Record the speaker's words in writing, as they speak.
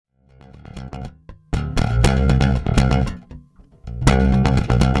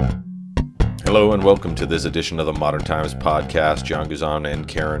Hello and welcome to this edition of the Modern Times podcast. John Guzan and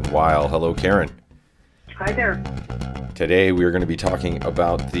Karen Weil. Hello, Karen. Hi there. Today we are going to be talking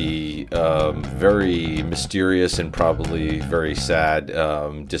about the very mysterious and probably very sad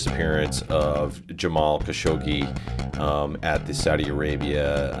disappearance of Jamal Khashoggi at the Saudi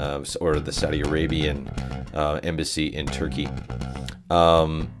Arabia or the Saudi Arabian embassy in Turkey.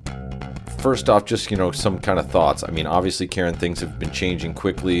 First off, just, some kind of thoughts. I mean, obviously, Karen, things have been changing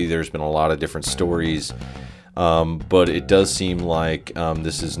quickly. There's been a lot of different stories. But it does seem like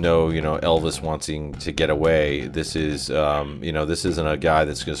this is no, Elvis wanting to get away. This is, this isn't a guy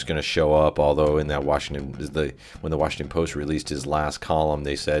that's just going to show up. Although in that when the Washington Post released his last column,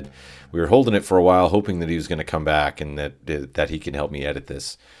 they said we were holding it for a while, hoping that he was going to come back and that he can help me edit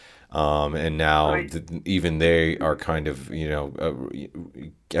this. And now Right. Even they are kind of,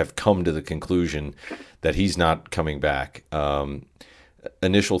 have come to the conclusion that he's not coming back.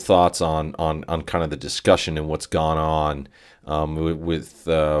 Initial thoughts on kind of the discussion and what's gone on with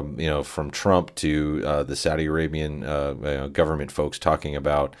from Trump to the Saudi Arabian government folks talking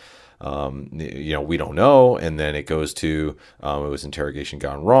about we don't know, and then it goes to it was interrogation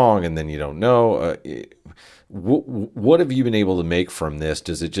gone wrong, and then you don't know. What have you been able to make from this?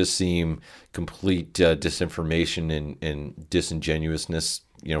 Does it just seem complete disinformation and disingenuousness,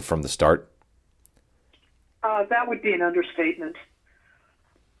 from the start? That would be an understatement.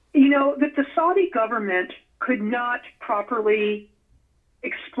 That the Saudi government could not properly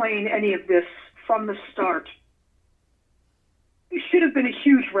explain any of this from the start. It should have been a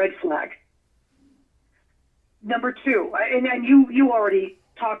huge red flag. Number two, and you already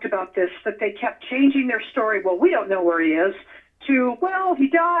talked about this, that they kept changing their story. Well, we don't know where he is, to, well, he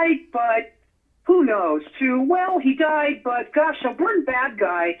died, but who knows, to, well, he died, but gosh, a one bad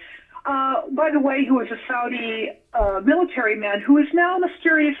guy, by the way, who is a Saudi military man who is now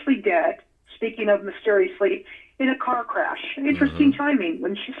mysteriously dead, speaking of mysteriously, in a car crash. Interesting timing,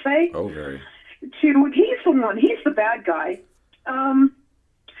 wouldn't you say? Oh, very. He's the bad guy. All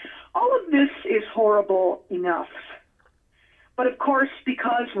of this is horrible enough. But of course,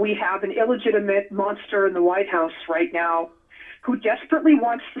 because we have an illegitimate monster in the White House right now who desperately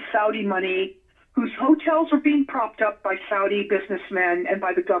wants the Saudi money, whose hotels are being propped up by Saudi businessmen and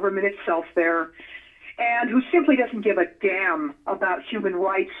by the government itself there, and who simply doesn't give a damn about human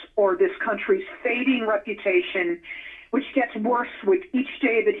rights or this country's fading reputation, which gets worse with each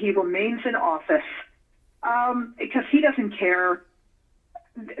day that he remains in office, because he doesn't care.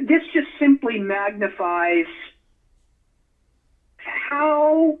 This just simply magnifies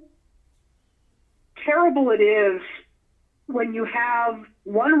how terrible it is when you have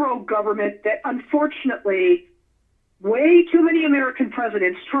one rogue government that, unfortunately, way too many American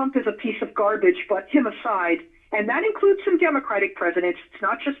presidents, Trump is a piece of garbage, but him aside, and that includes some Democratic presidents, it's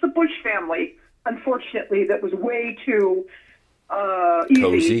not just the Bush family, unfortunately, that was way too easy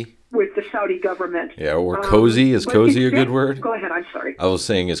Cozy? With the Saudi government. Yeah, or cozy. Is cozy a good word? Go ahead, I'm sorry. I was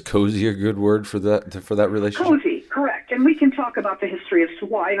saying, is cozy a good word for that relationship? Cozy, correct. And we can talk about the history as to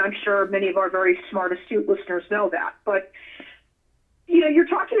why, and I'm sure many of our very smart, astute listeners know that. But, you're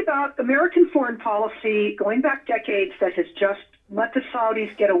talking about American foreign policy going back decades that has just let the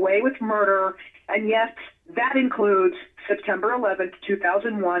Saudis get away with murder, and yet that includes September 11th,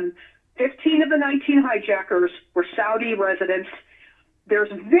 2001. 15 of the 19 hijackers were Saudi residents.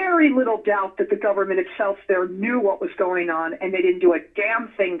 There's very little doubt that the government itself there knew what was going on, and they didn't do a damn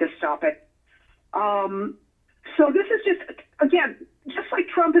thing to stop it. So this is just, again, just like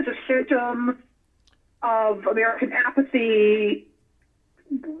Trump is a symptom of American apathy,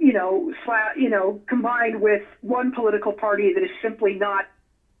 combined with one political party that is simply not,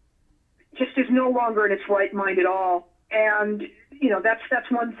 just is no longer in its right mind at all. And,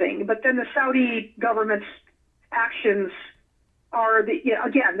 that's one thing. But then the Saudi government's actions are,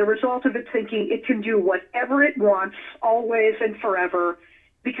 the result of it thinking it can do whatever it wants, always and forever,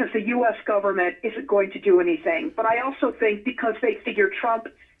 because the U.S. government isn't going to do anything. But I also think because they figure Trump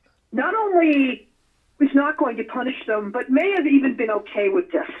not only is not going to punish them, but may have even been okay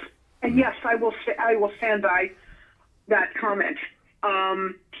with this. And yes, I will stand by that comment.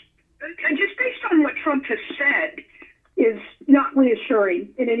 And just based on what Trump has said is not reassuring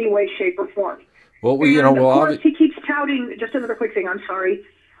in any way, shape, or form. Well, Of course, he keeps touting, just another quick thing, I'm sorry,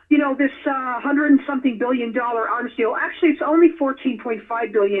 this $100-something billion arms deal. Actually, it's only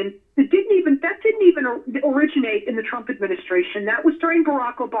 $14.5 billion. That didn't even originate in the Trump administration. That was during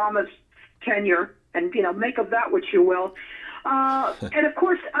Barack Obama's tenure, and, make of that what you will. And of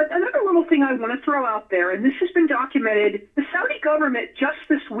course, another little thing I want to throw out there, and this has been documented, the Saudi government just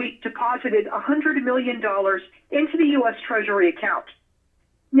this week deposited $100 million into the U.S. Treasury account.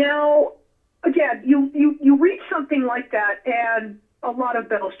 Now, again, you read something like that, and a lot of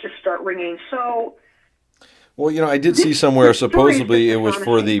bells just start ringing. So, well, I did see somewhere story is just supposedly it was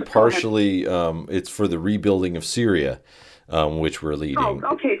for astonishing. the But go ahead. partially, it's for the rebuilding of Syria, which we're Oh, leading.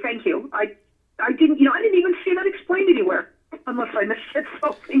 okay, thank you. I didn't, I didn't even see that explained anywhere, unless I missed it.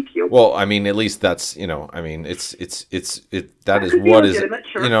 So thank you. Well, I mean, at least that's, that That is could be what is, legitimate,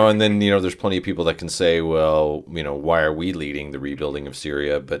 sure. and then, there's plenty of people that can say, well, why are we leading the rebuilding of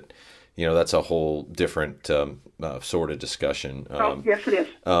Syria? But, that's a whole different sort of discussion. Oh, yes, it is.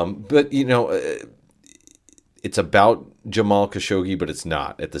 But, it's about Jamal Khashoggi, but it's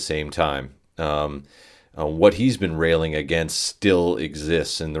not at the same time. What he's been railing against still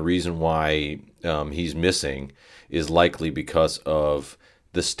exists, and the reason why he's missing is likely because of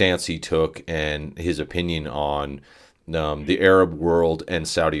the stance he took and his opinion on the Arab world and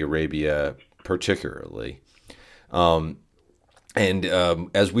Saudi Arabia particularly. And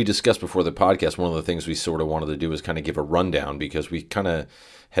as we discussed before the podcast, one of the things we sort of wanted to do was kind of give a rundown, because we kind of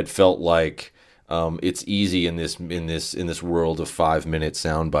had felt like it's easy in this world of 5-minute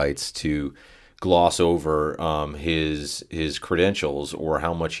sound bites to gloss over his credentials, or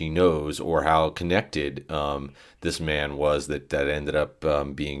how much he knows, or how connected this man was that ended up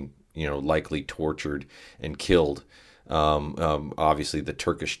being likely tortured and killed. Obviously, the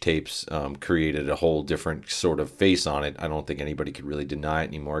Turkish tapes created a whole different sort of face on it. I don't think anybody could really deny it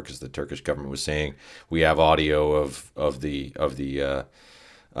anymore, because the Turkish government was saying we have audio of the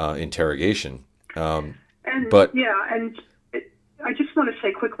interrogation. And But yeah, and I just want to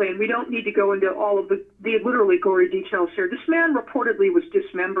say quickly, and we don't need to go into all of the literally gory details here. This man reportedly was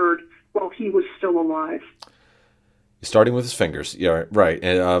dismembered while he was still alive. starting with his fingers, yeah, right,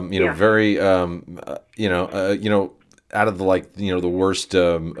 and Yeah. very, out of the worst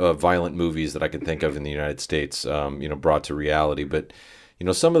violent movies that I can think of in the United States, brought to reality. But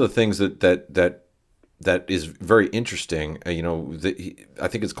some of the things that is very interesting. I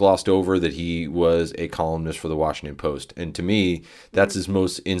think it's glossed over that he was a columnist for the Washington Post, and to me, that's his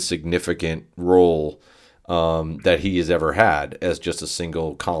most insignificant role that he has ever had, as just a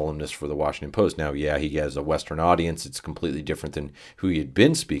single columnist for the Washington Post. Now, yeah, he has a Western audience; it's completely different than who he had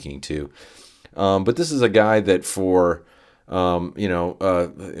been speaking to. But this is a guy that for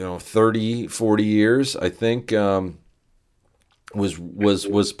 30, 40 years, I think,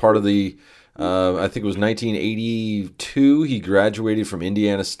 was part of the. I think it was 1982. He graduated from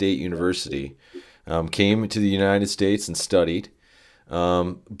Indiana State University, came to the United States and studied.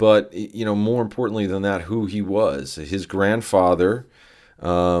 But more importantly than that, who he was. His grandfather,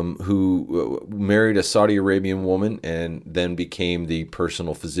 who married a Saudi Arabian woman and then became the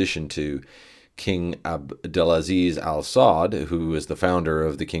personal physician to King Abdulaziz Al Saud, who is the founder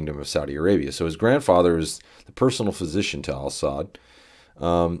of the Kingdom of Saudi Arabia. So his grandfather is the personal physician to Al Saud.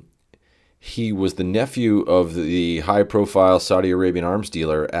 He was the nephew of the high-profile Saudi Arabian arms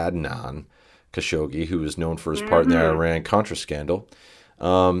dealer Adnan Khashoggi, who was known for his part in the Iran-Contra scandal.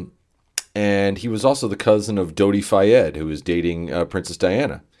 And he was also the cousin of Dodi Fayed, who was dating Princess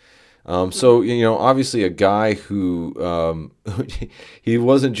Diana. So, obviously a guy who, he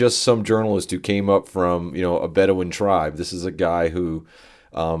wasn't just some journalist who came up from, a Bedouin tribe. This is a guy who,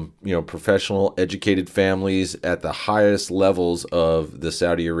 professional, educated families at the highest levels of the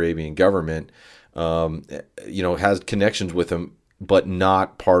Saudi Arabian government, has connections with him, but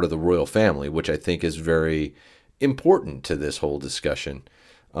not part of the royal family, which I think is very important to this whole discussion.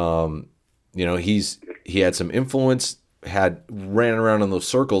 He had some influence, ran around in those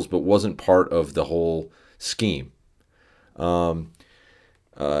circles, but wasn't part of the whole scheme.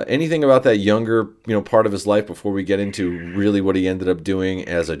 Anything about that younger, part of his life before we get into really what he ended up doing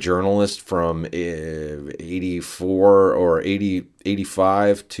as a journalist from 84 or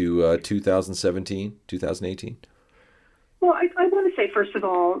 85 to 2017, 2018? Well, I want to say, first of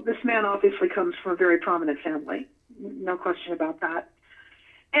all, this man obviously comes from a very prominent family. No question about that.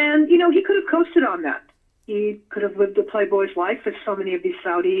 And, he could have coasted on that. He could have lived a playboy's life, as so many of these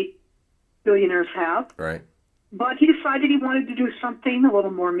Saudi billionaires have. Right. But he decided he wanted to do something a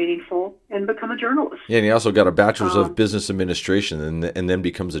little more meaningful and become a journalist. Yeah, and he also got a bachelor's of business administration and then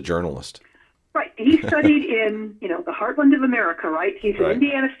becomes a journalist. Right. He studied in, the heartland of America, right? He's at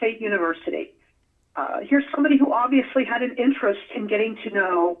Indiana State University. Here's somebody who obviously had an interest in getting to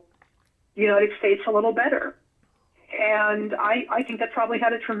know the United States a little better. And I think that probably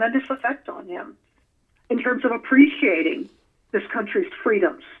had a tremendous effect on him in terms of appreciating this country's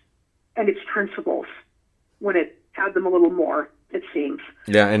freedoms and its principles when it had them a little more, it seems.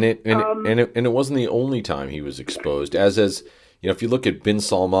 Yeah, and it wasn't the only time he was exposed. As if you look at Bin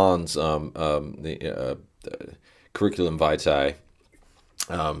Salman's curriculum vitae,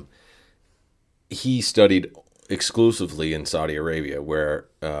 he studied exclusively in Saudi Arabia, where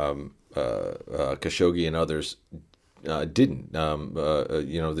Khashoggi and others didn't.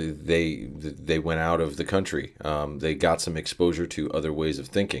 They went out of the country. They got some exposure to other ways of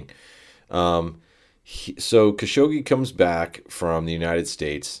thinking. So Khashoggi comes back from the United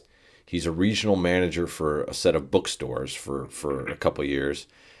States. He's a regional manager for a set of bookstores for a couple of years.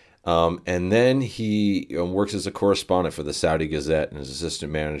 And then he works as a correspondent for the Saudi Gazette and as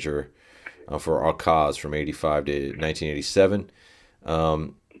assistant manager for Al-Qaz from 85 to 1987.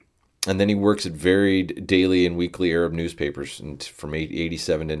 And then he works at varied daily and weekly Arab newspapers from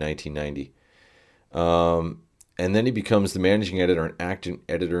 87 to 1990. And then he becomes the managing editor and acting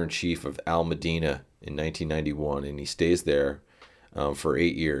editor-in-chief of Al Madina in 1991, and he stays there for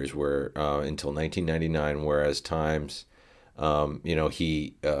 8 years, where until 1999. Whereas Times,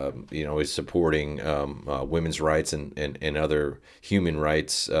 he is supporting women's rights and other human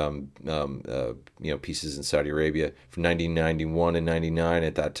rights, pieces in Saudi Arabia from 1991 and 99.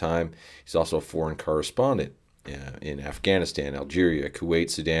 At that time, he's also a foreign correspondent in Afghanistan, Algeria,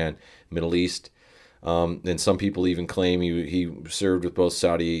 Kuwait, Sudan, Middle East. And some people even claim he served with both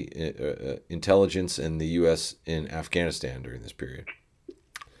Saudi intelligence and the U.S. in Afghanistan during this period.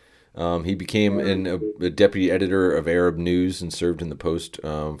 He became a deputy editor of Arab News and served in the Post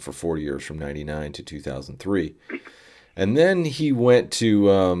for 4 years from 1999 to 2003. And then he went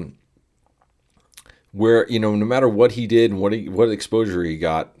to where, no matter what he did and what exposure he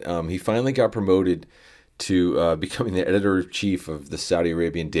got, he finally got promoted to becoming the editor-in-chief of the Saudi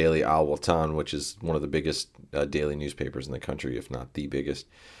Arabian daily Al Watan, which is one of the biggest daily newspapers in the country, if not the biggest.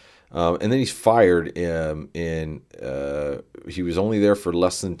 And then he's fired. He was only there for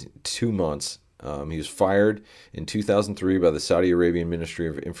less than 2 months. He was fired in 2003 by the Saudi Arabian Ministry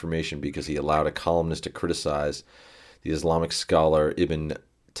of Information because he allowed a columnist to criticize the Islamic scholar Ibn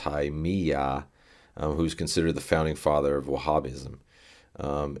Taymiyyah, who's considered the founding father of Wahhabism.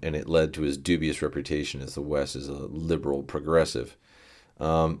 And it led to his dubious reputation as the West as a liberal progressive.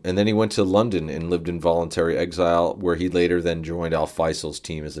 And then he went to London and lived in voluntary exile, where he later then joined Al Faisal's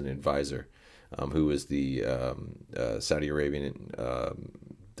team as an advisor, who was the Saudi Arabian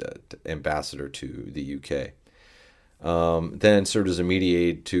ambassador to the UK. Then served as a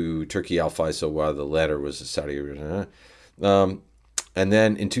mediator to Turkey Al Faisal while the latter was a Saudi Arabian. And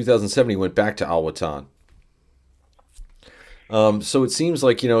then in 2007, he went back to Al Watan. So it seems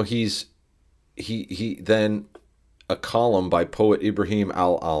like, he then a column by poet Ibrahim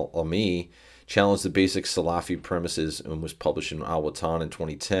al-Alami challenged the basic Salafi premises and was published in Al Watan in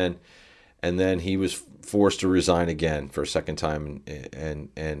 2010. And then he was forced to resign again for a second time,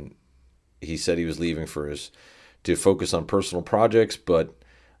 and he said he was leaving to focus on personal projects, but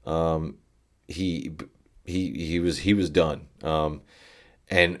he was done.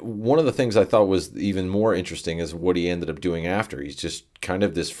 And one of the things I thought was even more interesting is what he ended up doing after. He's just kind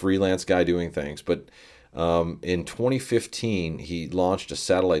of this freelance guy doing things. But in 2015, he launched a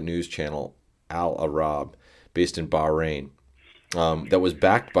satellite news channel, Al Arab, based in Bahrain, that was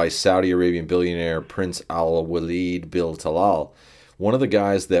backed by Saudi Arabian billionaire Prince Al Walid bin Talal, one of the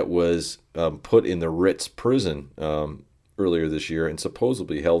guys that was put in the Ritz prison earlier this year and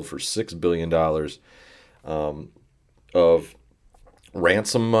supposedly held for $6 billion of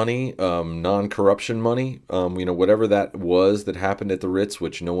ransom money, non-corruption money, whatever that was that happened at the Ritz,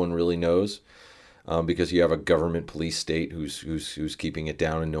 which no one really knows, because you have a government police state who's keeping it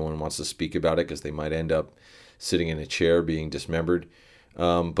down, and no one wants to speak about it because they might end up sitting in a chair being dismembered.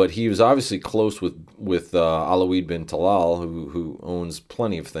 But he was obviously close with Alawid bin Talal, who owns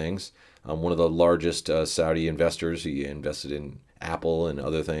plenty of things. One of the largest Saudi investors. He invested in Apple and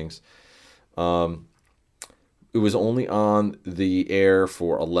other things. It was only on the air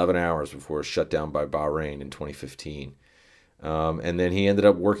for 11 hours before it was shut down by Bahrain in 2015. And then he ended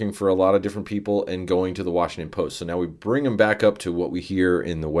up working for a lot of different people and going to the Washington Post. So now we bring him back up to what we hear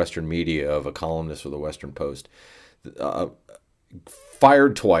in the Western media of a columnist for the Washington Post.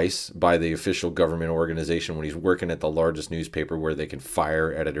 Fired twice by the official government organization when he's working at the largest newspaper, where they can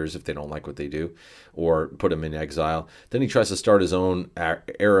fire editors if they don't like what they do or put him in exile. Then he tries to start his own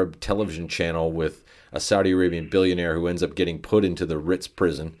Arab television channel with a Saudi Arabian billionaire who ends up getting put into the Ritz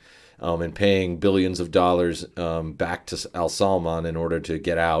prison and paying billions of dollars back to Al Salman in order to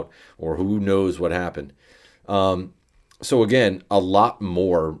get out, or who knows what happened. So again, a lot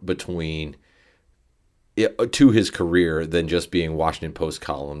more between to his career than just being Washington Post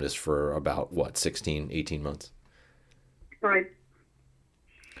columnist for about 18 months. Right.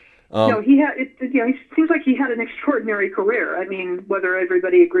 He had. It seems like he had an extraordinary career. I mean, whether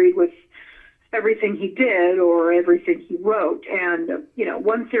everybody agreed with everything he did or everything he wrote. And,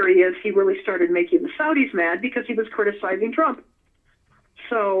 one theory is he really started making the Saudis mad because he was criticizing Trump.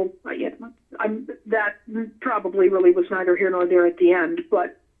 So, that probably really was neither here nor there at the end,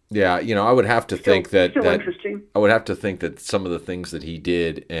 but yeah, I would have to think that interesting. I would have to think that some of the things that he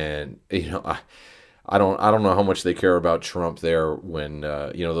did, and I don't know how much they care about Trump there when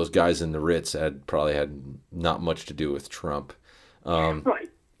those guys in the Ritz probably had not much to do with Trump, Right.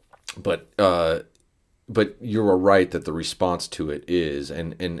 But you're right that the response to it is,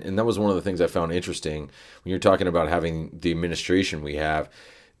 and that was one of the things I found interesting when you're talking about having the administration we have.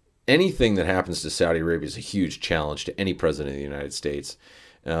 Anything that happens to Saudi Arabia is a huge challenge to any president of the United States,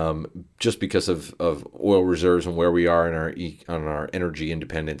 just because of oil reserves and where we are on our energy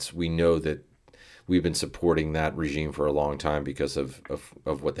independence. We know that we've been supporting that regime for a long time because of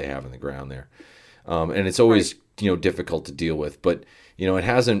what they have in the ground there, and it's always difficult to deal with. But it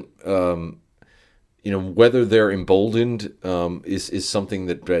hasn't. Whether they're emboldened is something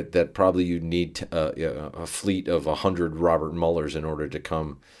that probably you need a fleet of 100 Robert Muellers in order to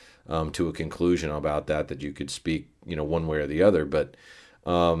come to a conclusion about that you could speak one way or the other. But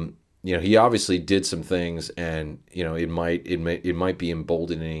he obviously did some things, and it might be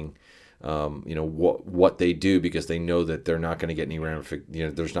emboldening. What they do, because they know that they're not going to get any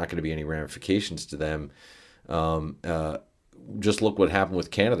there's not going to be any ramifications to them. Just look what happened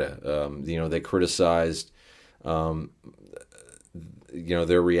with Canada. They criticized,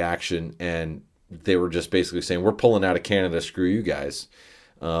 their reaction, and they were just basically saying, "We're pulling out of Canada. Screw you guys."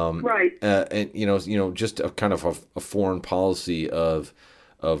 Right. And just a kind of a foreign policy of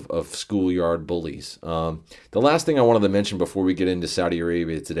schoolyard bullies. The last thing I wanted to mention before we get into Saudi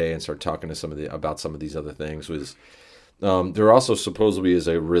Arabia today and start talking to about some of these other things was. There also supposedly is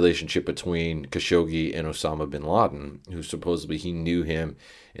a relationship between Khashoggi and Osama bin Laden, who supposedly he knew him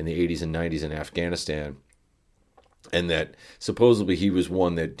in the 80s and 90s in Afghanistan, and that supposedly he was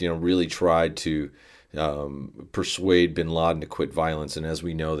one that really tried to persuade bin Laden to quit violence. And as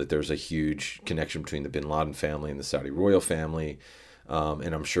we know, that there's a huge connection between the bin Laden family and the Saudi royal family,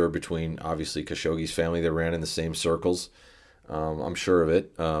 and I'm sure between obviously Khashoggi's family, they ran in the same circles. I'm sure of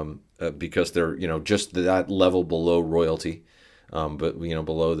it. Because they're just that level below royalty, but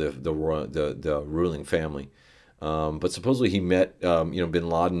below the ruling family. But supposedly he met bin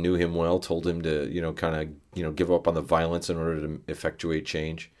Laden, knew him well, told him to kind of give up on the violence in order to effectuate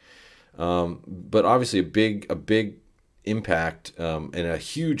change. But obviously a big impact and a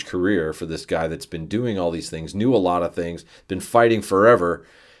huge career for this guy that's been doing all these things, knew a lot of things, been fighting forever,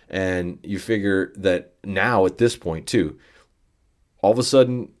 and you figure that now at this point too. All of a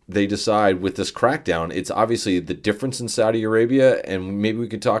sudden, they decide with this crackdown, it's obviously the difference in Saudi Arabia, and maybe we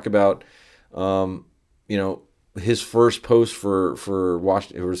could talk about, his first post for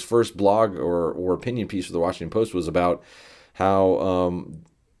Washington, or his first blog or opinion piece for the Washington Post was about how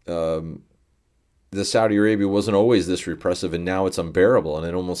the Saudi Arabia wasn't always this repressive, and now it's unbearable, and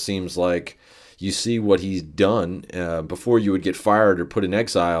it almost seems like you see what he's done. Before you would get fired or put in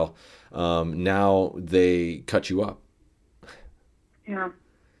exile, now they cut you up. Yeah.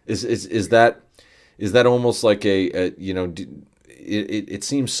 Is that almost like it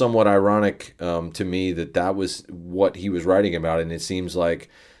seems somewhat ironic to me that was what he was writing about, and it seems like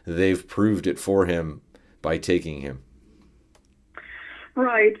they've proved it for him by taking him.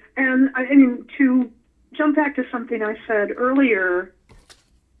 Right. And I mean, to jump back to something I said earlier,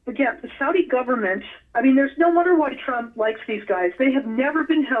 again, the Saudi government, there's no wonder why Trump likes these guys. They have never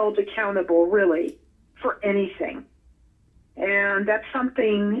been held accountable, really, for anything. And that's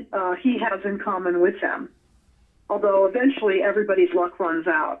something he has in common with them. Although eventually everybody's luck runs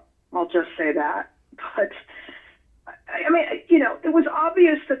out. I'll just say that. But, it was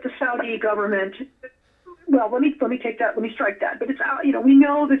obvious that the Saudi government, well, let me take that, let me strike that. But it's, we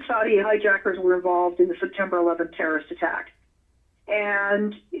know that Saudi hijackers were involved in the September 11th terrorist attack.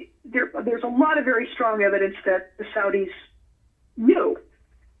 And there's a lot of very strong evidence that the Saudis knew.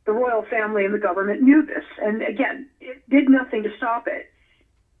 The royal family and the government knew this, and again, it did nothing to stop it.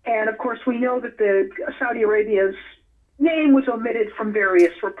 And of course, we know that the Saudi Arabia's name was omitted from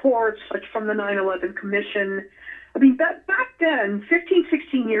various reports, such from the 9/11 Commission. Back then, 15,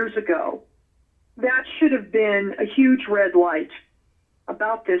 16 years ago, that should have been a huge red light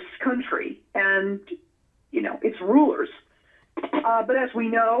about this country and, its rulers. But as we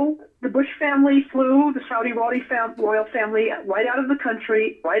know, the Bush family flew the Saudi royal family right out of the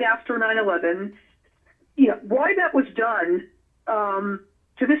country right after 9/11. Why that was done,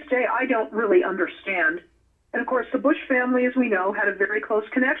 to this day, I don't really understand. And of course, the Bush family, as we know, had a very close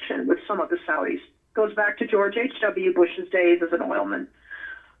connection with some of the Saudis. Goes back to George H.W. Bush's days as an oilman.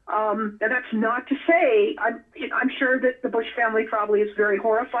 And that's not to say I'm sure that the Bush family probably is very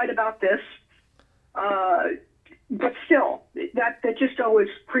horrified about this, but still, that just always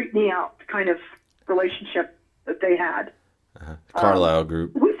creeped me out. The kind of relationship that they had, Carlyle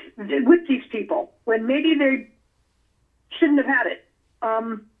Group, with these people when maybe they shouldn't have had it.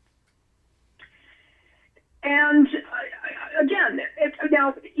 And again,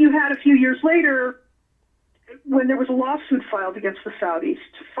 now you had a few years later when there was a lawsuit filed against the Saudis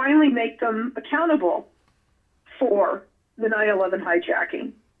to finally make them accountable for the 9/11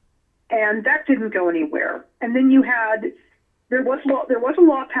 hijacking, and that didn't go anywhere. And then there was a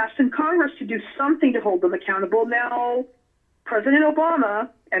law passed in Congress to do something to hold them accountable. Now, President Obama,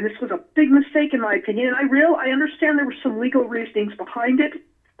 and this was a big mistake in my opinion, and I understand there were some legal reasonings behind it,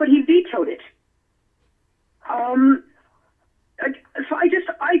 but he vetoed it. So I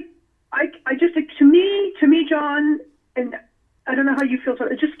just, to me, John, and I don't know how you feel, so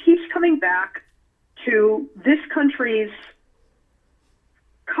it just keeps coming back to this country's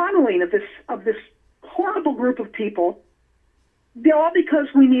coddling of this horrible group of people, all because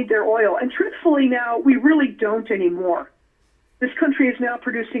we need their oil. And truthfully now, we really don't anymore. This country is now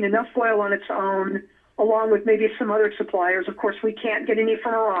producing enough oil on its own, along with maybe some other suppliers. Of course, we can't get any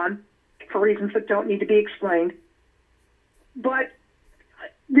from Iran for reasons that don't need to be explained. But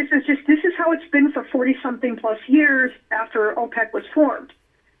this is how it's been for 40-something plus years after OPEC was formed.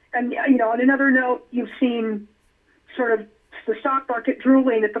 And, on another note, you've seen sort of the stock market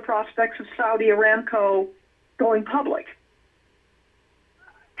drooling at the prospects of Saudi Aramco going public.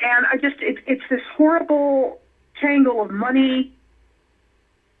 And it's this horrible tangle of money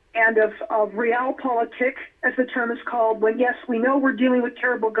and of realpolitik, as the term is called, when, yes, we know we're dealing with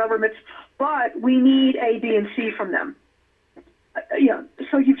terrible governments, but we need A, B, and C from them.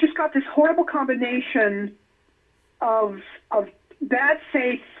 So you've just got this horrible combination of bad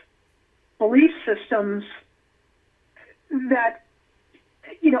faith belief systems that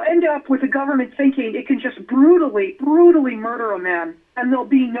end up with the government thinking it can just brutally murder a man and there'll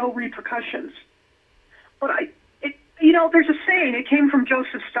be no repercussions. But there's a saying, it came from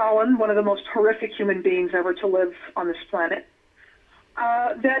Joseph Stalin, one of the most horrific human beings ever to live on this planet,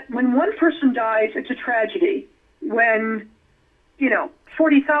 that when one person dies, it's a tragedy. When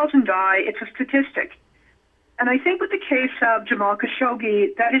 40,000 die, it's a statistic. And I think with the case of Jamal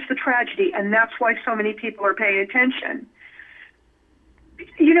Khashoggi, that is the tragedy, and that's why so many people are paying attention.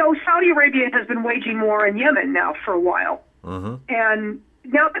 Saudi Arabia has been waging war in Yemen now for a while. Mm-hmm. And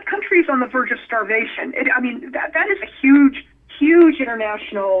now the country is on the verge of starvation. That is a huge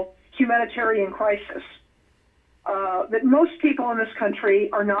international humanitarian crisis that most people in this country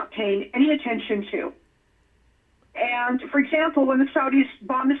are not paying any attention to. And, for example, when the Saudis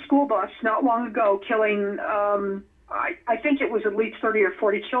bombed a school bus not long ago, killing, I think it was at least 30 or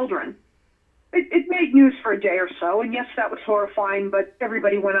 40 children, it made news for a day or so. And, yes, that was horrifying, but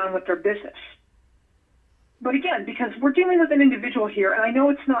everybody went on with their business. But, again, because we're dealing with an individual here, and I know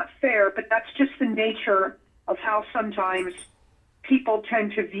it's not fair, but that's just the nature of how sometimes people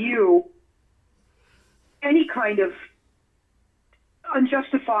tend to view any kind of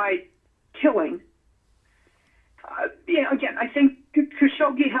unjustified killing. Again, I think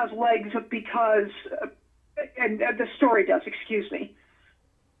Khashoggi has legs because, and the story does,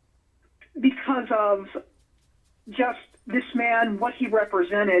 because of just this man, what he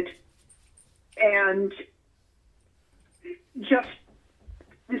represented, and just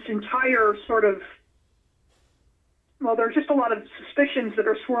this entire sort of, there's just a lot of suspicions that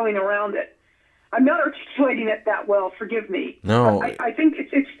are swirling around it. I'm not articulating it that well, forgive me. No. I think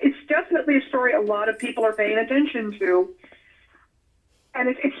it's definitely a story a lot of people are paying attention to. And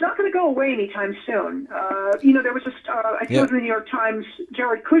it's not going to go away anytime soon. There was I think it was in the New York Times,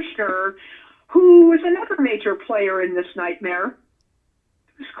 Jared Kushner, who is another major player in this nightmare,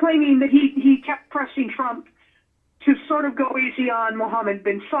 was claiming that he kept pressing Trump to sort of go easy on Mohammed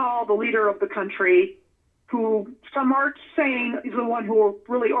bin Salman, the leader of the country, who some are saying is the one who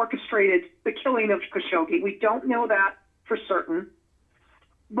really orchestrated the killing of Khashoggi. We don't know that for certain,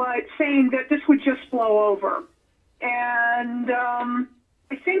 but saying that this would just blow over. And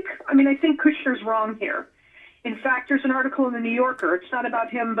I think Kushner's wrong here. In fact, there's an article in the New Yorker. It's not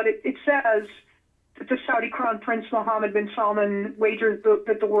about him, but it says that the Saudi Crown Prince Mohammed bin Salman wagered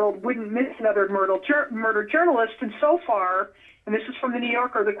that the world wouldn't miss another murdered journalist, and so far, and this is from the New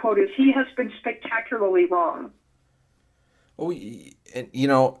Yorker, the quote is, he has been spectacularly wrong. Oh, and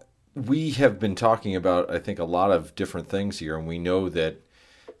we have been talking about, I think, a lot of different things here, and we know that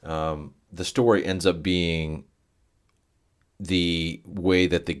the story ends up being the way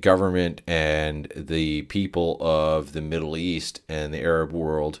that the government and the people of the Middle East and the Arab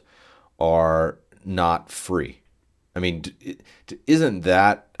world are not free. I mean, isn't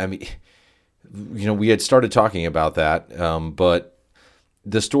that? I mean, we had started talking about that, but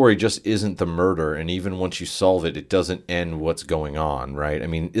the story just isn't the murder, and even once you solve it, it doesn't end what's going on, right? I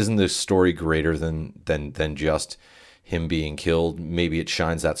mean, isn't this story greater than just him being killed? Maybe it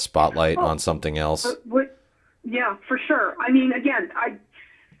shines that spotlight on something else. Yeah, for sure. I mean, again, I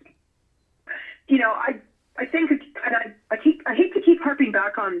think, and I hate to keep harping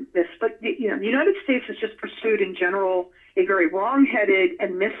back on this, but the United States has just pursued in general a very wrong-headed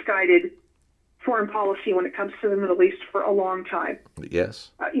and misguided foreign policy when it comes to the Middle East for a long time. Yes.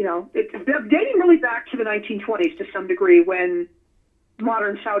 It's dating really back to the 1920s to some degree when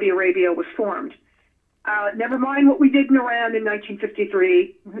modern Saudi Arabia was formed. Never mind what we did in Iran in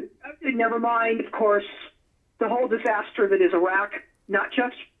 1953. Never mind, of course, the whole disaster that is Iraq, not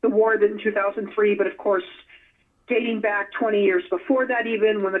just the war in 2003, but of course, dating back 20 years before that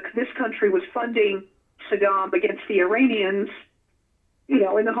even, when this country was funding Saddam against the Iranians,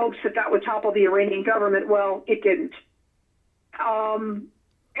 in the hopes that would topple the Iranian government. Well, it didn't.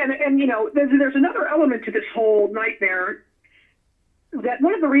 There's another element to this whole nightmare, that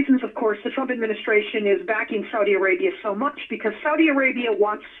one of the reasons, of course, the Trump administration is backing Saudi Arabia so much because Saudi Arabia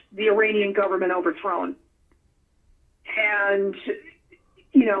wants the Iranian government overthrown. And,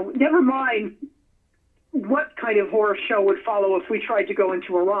 never mind what kind of horror show would follow if we tried to go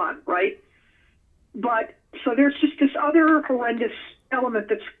into Iran, right? But so there's just this other horrendous element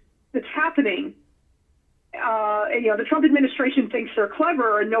that's happening. The Trump administration thinks they're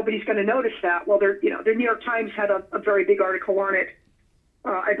clever and nobody's going to notice that. Well, the New York Times had a very big article on it,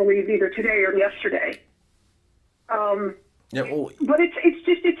 I believe either today or yesterday. Yeah, well, but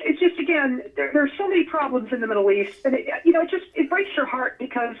it's just again, there's so many problems in the Middle East, and it breaks your heart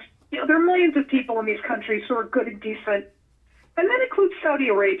because there are millions of people in these countries who are good and decent, and that includes Saudi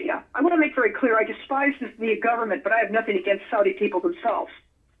Arabia. I want to make very clear, I despise the government, but I have nothing against Saudi people themselves.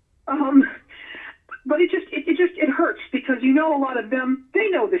 But it hurts because a lot of them, they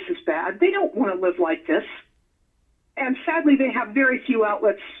know this is bad. They don't want to live like this, and sadly, they have very few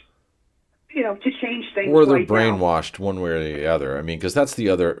outlets to change things. Or they're right brainwashed one way or the other. I mean, because that's the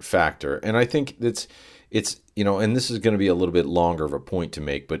other factor. And I think it's and this is going to be a little bit longer of a point to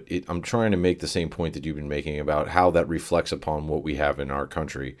make, but I'm trying to make the same point that you've been making about how that reflects upon what we have in our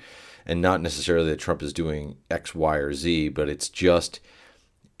country. And not necessarily that Trump is doing X, Y, or Z, but it's just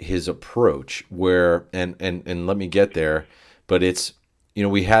his approach where, and let me get there, but it's,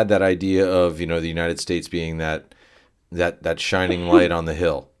 we had that idea of, the United States being that shining light on the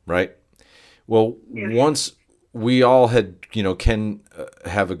hill, right? Well, once we all had,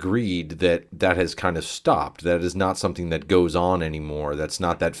 have agreed that has kind of stopped. That is not something that goes on anymore. That's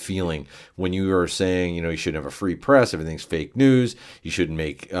not that feeling when you are saying, you shouldn't have a free press. Everything's fake news. You shouldn't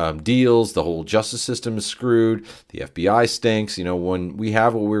make deals. The whole justice system is screwed. The FBI stinks. When we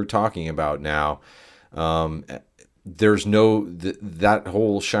have what we're talking about now, there's that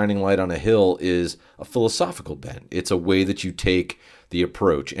whole shining light on a hill is a philosophical bent. It's a way that you take the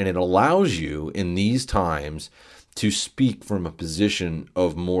approach, and it allows you in these times to speak from a position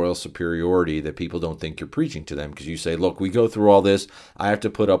of moral superiority that people don't think you're preaching to them, because you say, look, we go through all this, I have to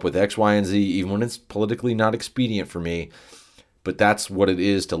put up with X, Y, and Z even when it's politically not expedient for me, but that's what it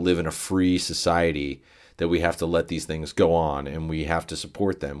is to live in a free society, that we have to let these things go on and we have to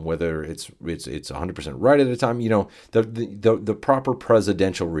support them, whether it's 100% right at a time, the proper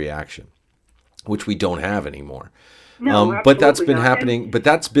presidential reaction, which we don't have anymore. No, but that's been not. happening. But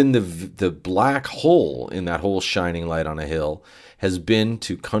that's been the black hole in that whole shining light on a hill has been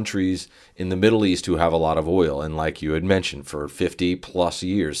to countries in the Middle East who have a lot of oil. And like you had mentioned, for 50 plus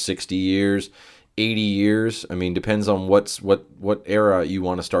years, 60 years, 80 years. I mean, depends on what era you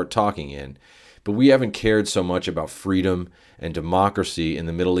want to start talking in. But we haven't cared so much about freedom and democracy in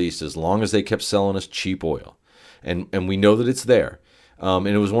the Middle East as long as they kept selling us cheap oil. And we know that it's there. And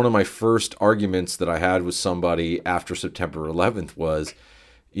it was one of my first arguments that I had with somebody after September 11th was,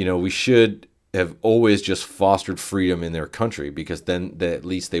 we should have always just fostered freedom in their country, because then at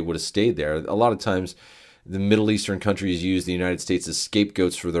least they would have stayed there. A lot of times the Middle Eastern countries use the United States as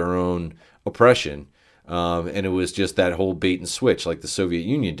scapegoats for their own oppression. And it was just that whole bait and switch like the Soviet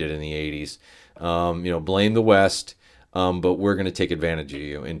Union did in the 80s. Blame the West. But we're going to take advantage of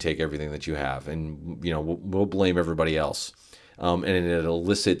you and take everything that you have. And, we'll blame everybody else. And it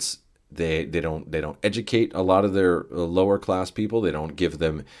elicits, they don't educate a lot of their lower class people. They don't give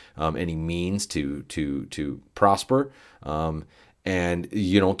them any means to prosper. And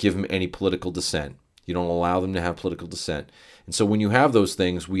you don't give them any political dissent. You don't allow them to have political dissent. And so when you have those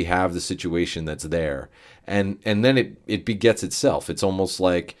things, we have the situation that's there. And then it begets itself. It's almost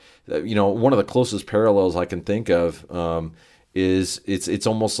like, one of the closest parallels I can think of is it's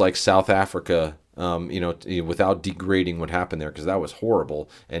almost like South Africa, without degrading what happened there, because that was horrible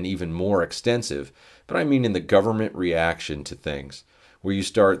and even more extensive. But I mean in the government reaction to things, where you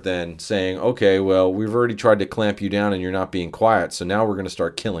start then saying, okay, well, we've already tried to clamp you down and you're not being quiet, so now we're going to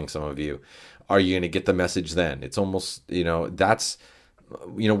start killing some of you. Are you going to get the message then? It's almost, that's,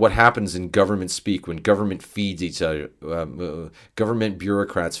 what happens in government speak when government feeds each other. Government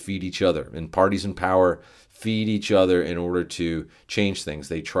bureaucrats feed each other, and parties in power feed each other in order to change things.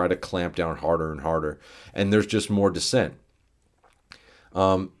 They try to clamp down harder and harder, and there's just more dissent.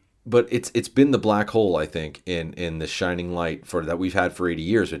 But it's been the black hole, I think, in the shining light that we've had for 80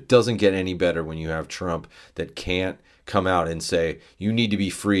 years. It doesn't get any better when you have Trump that can't come out and say, you need to be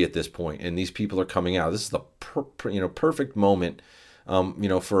free at this point, and these people are coming out. This is the perfect moment,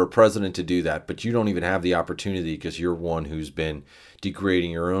 for a president to do that. But you don't even have the opportunity because you're one who's been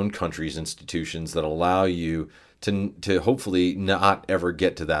degrading your own country's institutions that allow you to hopefully not ever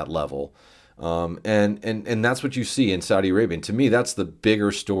get to that level. And that's what you see in Saudi Arabia. And to me, that's the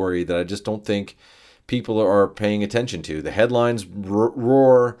bigger story that I just don't think people are paying attention to. The headlines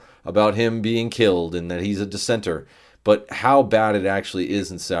roar about him being killed and that he's a dissenter, but how bad it actually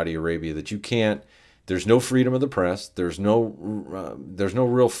is in Saudi Arabia, that you can't. There's no freedom of the press. There's no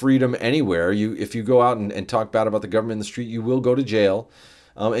real freedom anywhere. If you go out and talk bad about the government in the street, you will go to jail,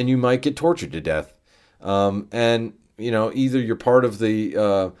 and you might get tortured to death. And either you're part of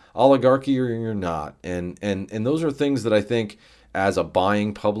the oligarchy or you're not. And those are things that I think, as a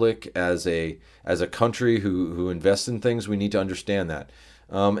buying public, as a country who invests in things, we need to understand that.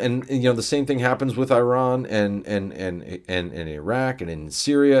 And the same thing happens with Iran and Iraq and in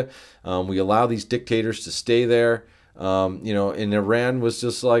Syria. We allow these dictators to stay there. And Iran was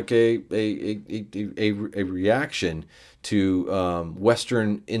just like a reaction to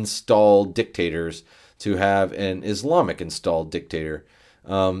Western installed dictators to have an Islamic installed dictator.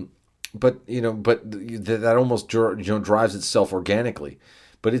 But that almost drives itself organically.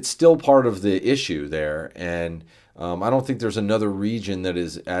 But it's still part of the issue there. And I don't think there's another region that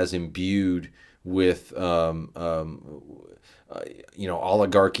is as imbued with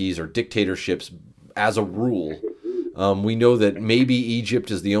oligarchies or dictatorships as a rule. We know that maybe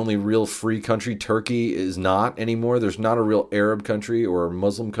Egypt is the only real free country. Turkey is not anymore. There's not a real Arab country or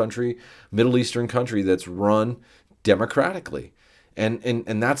Muslim country, Middle Eastern country that's run democratically.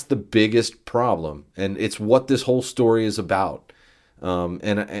 And that's the biggest problem. And it's what this whole story is about. And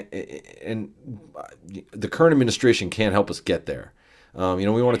the current administration can't help us get there. We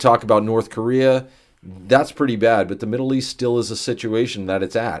want to talk about North Korea. That's pretty bad, but the Middle East still is a situation that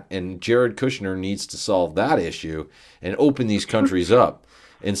it's at. And Jared Kushner needs to solve that issue and open these countries up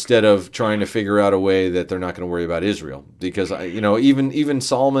instead of trying to figure out a way that they're not going to worry about Israel. Because, even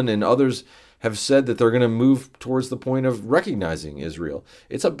Salman and others have said that they're going to move towards the point of recognizing Israel.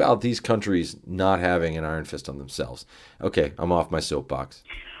 It's about these countries not having an iron fist on themselves. Okay, I'm off my soapbox.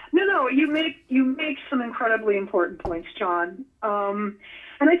 No, you make some incredibly important points, John. And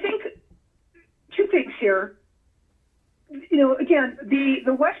I think two things here. Again,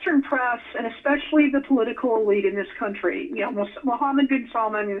 the Western press, and especially the political elite in this country, Mohammed bin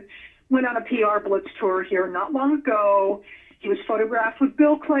Salman went on a PR blitz tour here not long ago. He was photographed with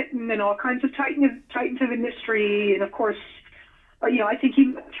Bill Clinton and all kinds of titans of industry. And of course, I think he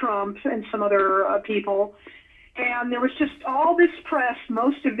met Trump and some other people. And there was just all this press,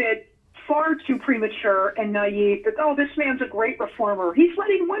 most of it far too premature and naive, that, this man's a great reformer. He's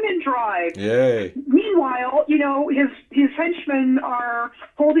letting women drive. Yay. Meanwhile, his henchmen are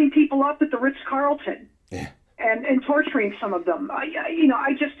holding people up at the Ritz-Carlton and torturing some of them.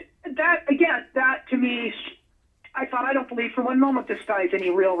 That to me, I thought, I don't believe for one moment this guy's any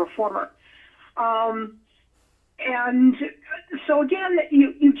real reformer. And so again,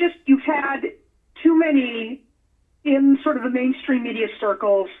 you've had too many in sort of the mainstream media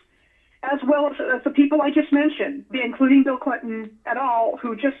circles, as well as the people I just mentioned, including Bill Clinton et al.,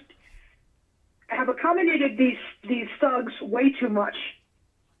 who just have accommodated these thugs way too much.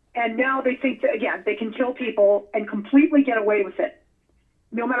 And now they think that, again, they can kill people and completely get away with it,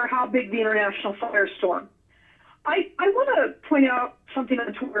 no matter how big the international firestorm. I want to point out something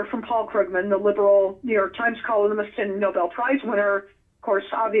on Twitter from Paul Krugman, the liberal New York Times columnist and Nobel Prize winner. Of course,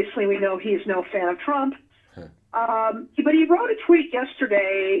 obviously, we know he's no fan of Trump. But he wrote a tweet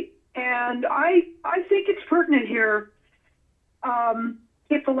yesterday, and I think it's pertinent here.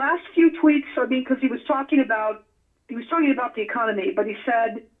 If the last few tweets are because he was talking about the economy, but he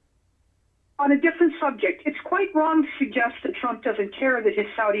said, On a different subject, it's quite wrong to suggest that Trump doesn't care that his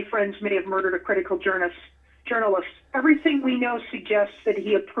Saudi friends may have murdered a critical journalist. Everything we know suggests that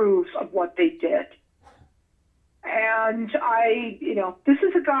he approves of what they did. And this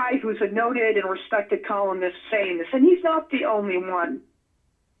is a guy who's a noted and respected columnist saying this, and he's not the only one.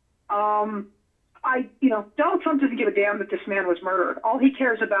 Donald Trump doesn't give a damn that this man was murdered. All he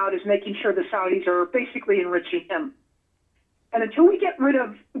cares about is making sure the Saudis are basically enriching him. And until we get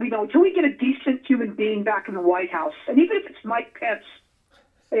until we get a decent human being back in the White House, and even if it's Mike Pence,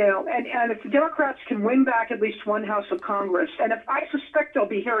 and if the Democrats can win back at least one House of Congress, and if I suspect there'll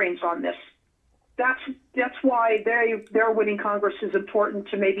be hearings on this, that's why their winning Congress is important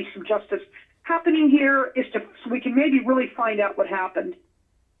to maybe some justice happening here, so we can maybe really find out what happened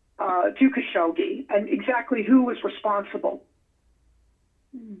to Khashoggi and exactly who was responsible.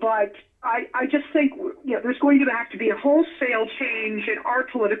 But I just think there's going to have to be a wholesale change in our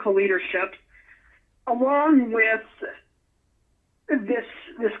political leadership, along with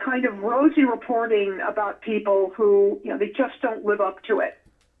this kind of rosy reporting about people who they just don't live up to it.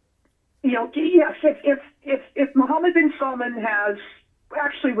 Yes, if Mohammed bin Salman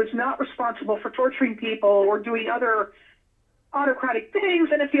was not responsible for torturing people or doing other autocratic things,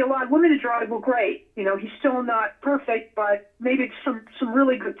 and if he allowed women to drive, well, great. He's still not perfect, but maybe some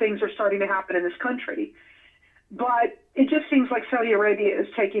really good things are starting to happen in this country. But it just seems like Saudi Arabia is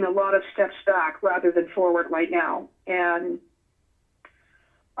taking a lot of steps back rather than forward right now. And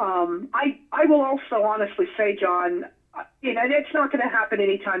I will also honestly say, John, it's not going to happen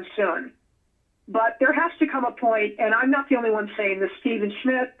anytime soon. But there has to come a point, and I'm not the only one saying this. Stephen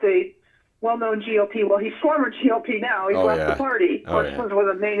Schmidt, the well-known GOP, well, he's former GOP now. He's left the party. Of course, was one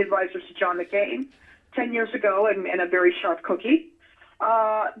of the main advisors to John McCain 10 years ago, and a very sharp cookie.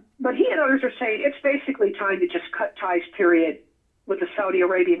 But he and others are saying it's basically time to just cut ties, period, with the Saudi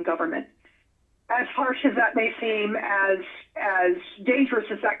Arabian government. As harsh as that may seem, as dangerous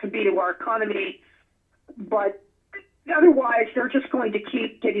as that could be to our economy, but otherwise they're just going to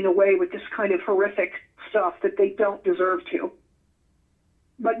keep getting away with this kind of horrific stuff that they don't deserve to.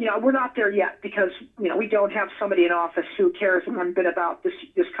 But, we're not there yet because, we don't have somebody in office who cares one bit about this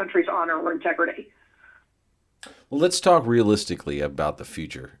country's honor or integrity. Well, let's talk realistically about the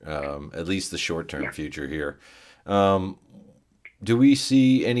future, at least the short-term future here. Do we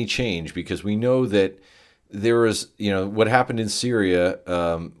see any change? Because we know that there was, what happened in Syria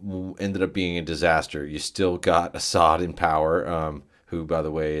ended up being a disaster. You still got Assad in power, who, by the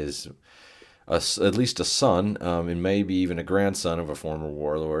way, is at least a son and maybe even a grandson of a former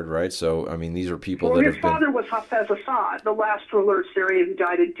warlord, right? So, these are people that have been... Well, his father was Hafez Assad, the last ruler of Syria who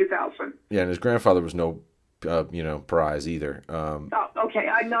died in 2000. Yeah, and his grandfather was no... prize either. Okay,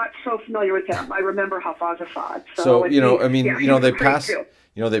 I'm not so familiar with him. I remember Hafez Assad.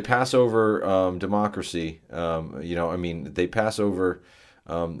 They pass over democracy. They pass over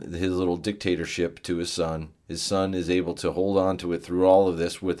his little dictatorship to his son. His son is able to hold on to it through all of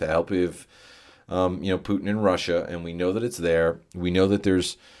this with the help of, Putin and Russia, and we know that it's there. We know that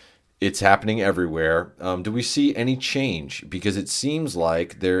it's happening everywhere. Do we see any change? Because it seems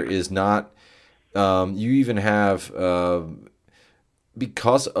like there is not. You even have,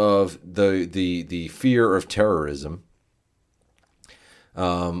 because of the fear of terrorism,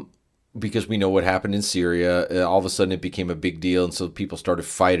 because we know what happened in Syria, all of a sudden it became a big deal, and so people started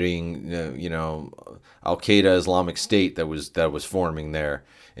fighting, Al Qaeda, Islamic State that was forming there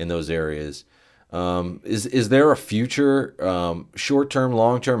in those areas. Is there a future, short term,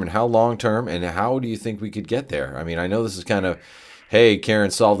 long term, and how long term, and how do you think we could get there? I know this is kind of, hey,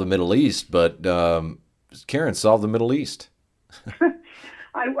 Karen solved the Middle East, but Karen solved the Middle East.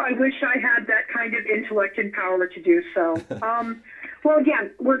 I wish I had that kind of intellect and power to do so. Well,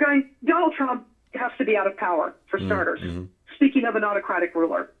 again, Donald Trump has to be out of power, for starters. Mm-hmm. Speaking of an autocratic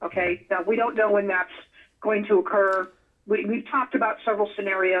ruler, okay? Now, we don't know when that's going to occur. We've talked about several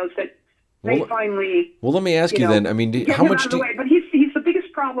scenarios that finally... Well, let me ask you then, how much do... But he's the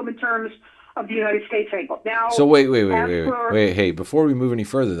biggest problem in terms of the United States angle. Now, so wait. Hey, before we move any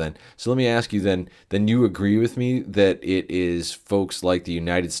further then, so let me ask you then you agree with me that it is folks like the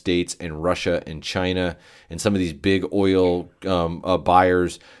United States and Russia and China and some of these big oil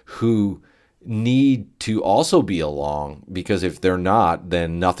buyers who need to also be along, because if they're not,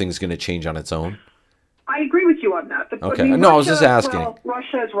 then nothing's going to change on its own? I agree with you on that. Okay. I was just asking. Well,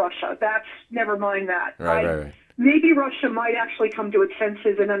 Russia is Russia. Never mind that. Right. Maybe Russia might actually come to its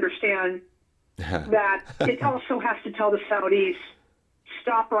senses and understand that it also has to tell the Saudis,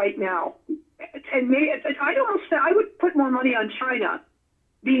 stop right now. And I would put more money on China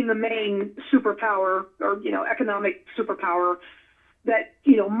being the main superpower or, economic superpower that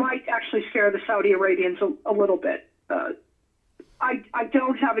might actually scare the Saudi Arabians a little bit. I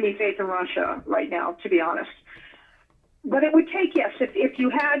don't have any faith in Russia right now, to be honest. But it would take, yes, if you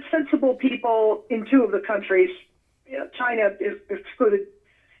had sensible people in two of the countries, China is excluded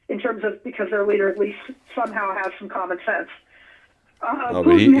in terms of because their leader at least somehow has some common sense.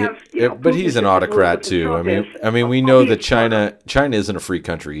 But he's an autocrat too. I mean, we know that China isn't a free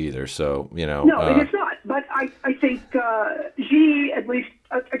country either. So no, it is not. But I think Xi at least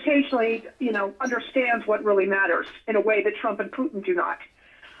occasionally understands what really matters in a way that Trump and Putin do not.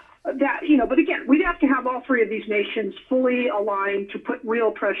 But again, we'd have to have all three of these nations fully aligned to put real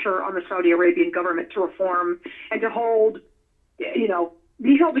pressure on the Saudi Arabian government to reform and to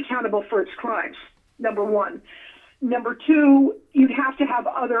be held accountable for its crimes. Number one. Number two, you'd have to have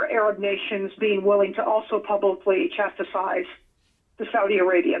other Arab nations being willing to also publicly chastise the Saudi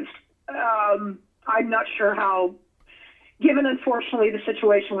Arabians. I'm not sure how, given unfortunately the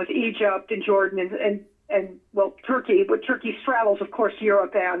situation with Egypt and Jordan and Turkey, but Turkey straddles, of course,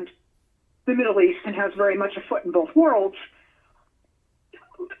 Europe and the Middle East and has very much a foot in both worlds.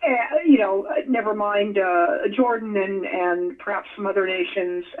 Never mind Jordan and perhaps some other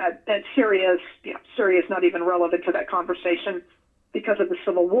nations. And Syria is not even relevant to that conversation because of the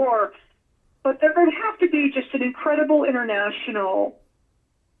civil war. But there would have to be just an incredible international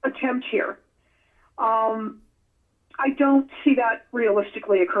attempt here. I don't see that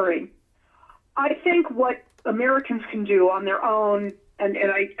realistically occurring. I think what Americans can do on their own, and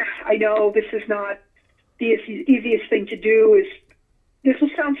I know this is not the easiest thing to do, is, this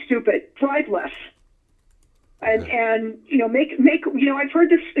will sound stupid, drive less. And make I've heard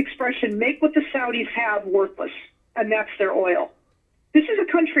this expression, make what the Saudis have worthless, and that's their oil. This is a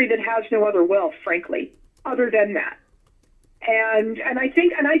country that has no other wealth, frankly, other than that. And I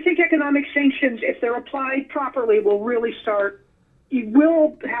think economic sanctions, if they're applied properly, will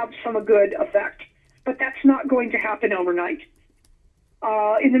have some good effect. But that's not going to happen overnight.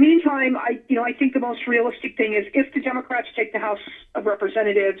 In the meantime, I think the most realistic thing is if the Democrats take the House of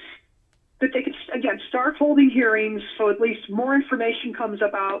Representatives, that they could, again, start holding hearings so at least more information comes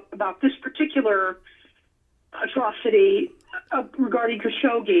about this particular atrocity regarding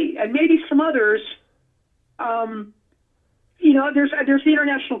Khashoggi and maybe some others. There's the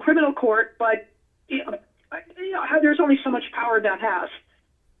International Criminal Court, but there's only so much power that has.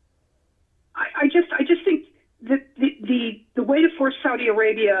 I just think that the way to force Saudi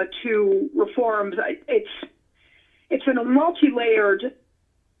Arabia to reform, it's a multi-layered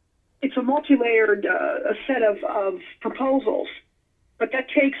set of proposals, but that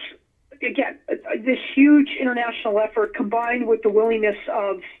takes, again, this huge international effort combined with the willingness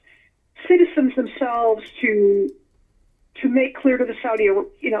of citizens themselves to make clear to the Saudi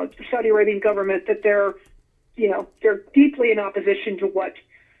Arabian government that they're deeply in opposition to what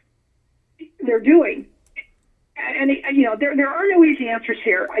they're doing. And there are no easy answers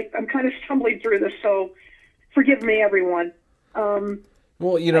here. I'm kind of stumbling through this, so forgive me, everyone. But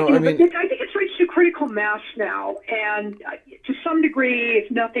I think it's reached a critical mass now, and to some degree, if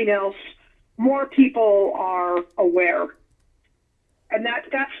nothing else, more people are aware, and that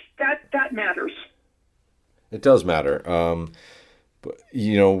matters. It does matter. But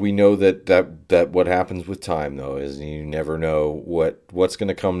we know that what happens with time, though, is you never know what's going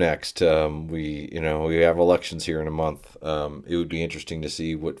to come next. We have elections here in a month. It would be interesting to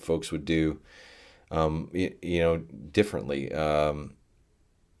see what folks would do, differently.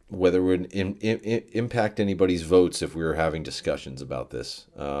 Whether it would impact anybody's votes if we were having discussions about this.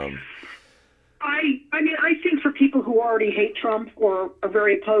 I think for people who already hate Trump or are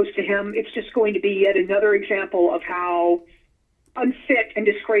very opposed to him, it's just going to be yet another example of how unfit and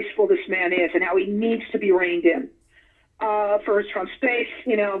disgraceful this man is and how he needs to be reined in. For Trump's base,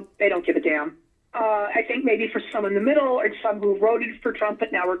 they don't give a damn. I think maybe for some in the middle or some who voted for Trump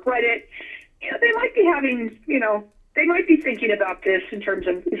but now regret it, they might be having, they might be thinking about this in terms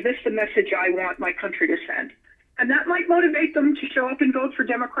of, is this the message I want my country to send? And that might motivate them to show up and vote for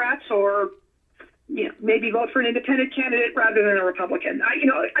Democrats or, maybe vote for an independent candidate rather than a Republican.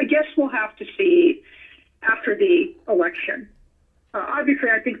 I guess we'll have to see after the election. Obviously,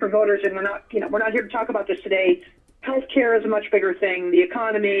 I think for voters, and we're not here to talk about this today, healthcare is a much bigger thing, the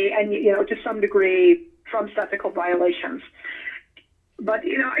economy, and, to some degree, Trump's ethical violations. But,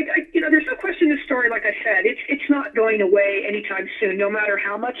 there's no question this story, like I said, it's not going away anytime soon, no matter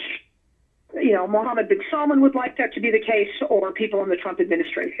how much, Mohammed bin Salman would like that to be the case, or people in the Trump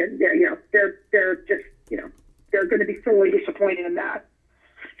administration. They're just, they're going to be thoroughly disappointed in that.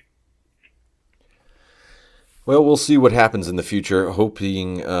 Well, we'll see what happens in the future.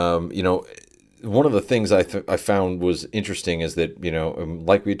 Hoping, one of the things I found was interesting is that,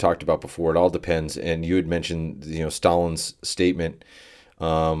 like we talked about before, it all depends. And you had mentioned, Stalin's statement.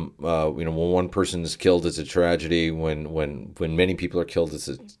 When one person is killed, it's a tragedy. When many people are killed, it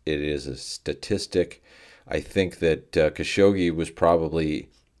is a statistic. I think that Khashoggi was probably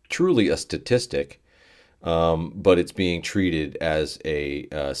truly a statistic, but it's being treated as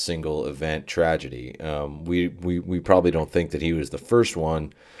a single event tragedy. We probably don't think that he was the first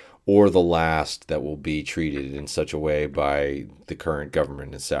one or the last that will be treated in such a way by the current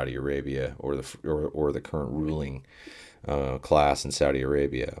government in Saudi Arabia or the current ruling class in Saudi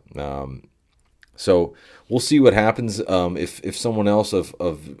Arabia. So we'll see what happens if someone else of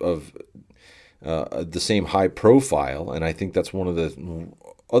the same high profile, and I think that's one of the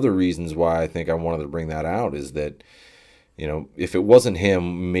other reasons why I think I wanted to bring that out is that, if it wasn't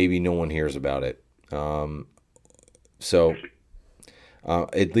him, maybe no one hears about it. So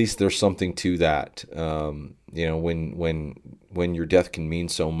at least there's something to that. When your death can mean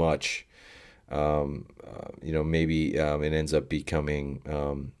so much, maybe it ends up becoming,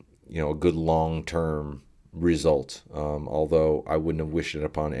 a good long-term result. Although I wouldn't have wished it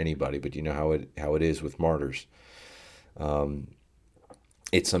upon anybody, but you know how it is with martyrs.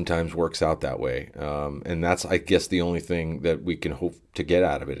 It sometimes works out that way. And that's, I guess, the only thing that we can hope to get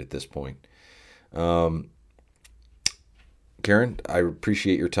out of it at this point. Karen, I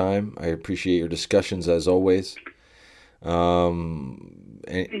appreciate your time. I appreciate your discussions as always.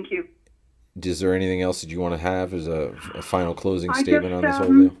 Thank you. Is there anything else that you want to have as a final closing statement on this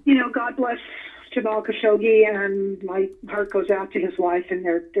whole deal? God bless Jamal Khashoggi, and my heart goes out to his wife and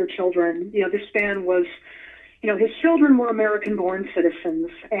their children. This man was, his children were American-born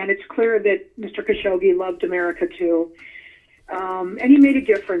citizens, and it's clear that Mr. Khashoggi loved America too, and he made a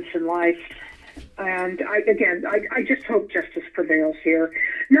difference in life. And I just hope justice prevails here,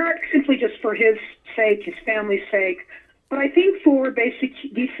 not simply just for his sake, his family's sake, but I think for basic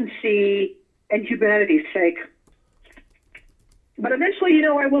decency and humanity's sake. But eventually,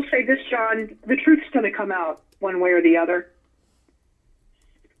 I will say this, John, the truth's going to come out one way or the other.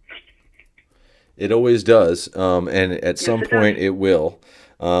 It always does, and at some point it will.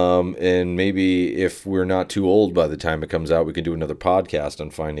 And maybe if we're not too old by the time it comes out, we can do another podcast on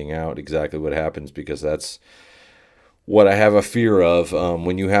finding out exactly what happens, because that's what I have a fear of.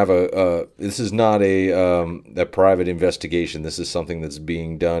 When you have this is not a private investigation. This is something that's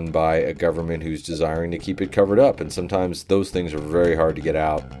being done by a government who's desiring to keep it covered up, and sometimes those things are very hard to get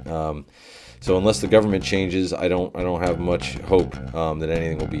out. So unless the government changes, I don't have much hope that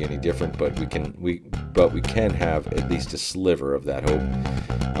anything will be any different. But we can have at least a sliver of that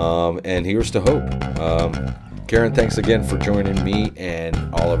hope. And here's to hope. Karen, thanks again for joining me and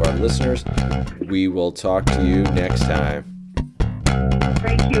all of our listeners. We will talk to you next time.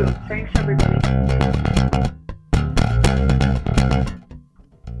 Thank you. Thanks, everybody.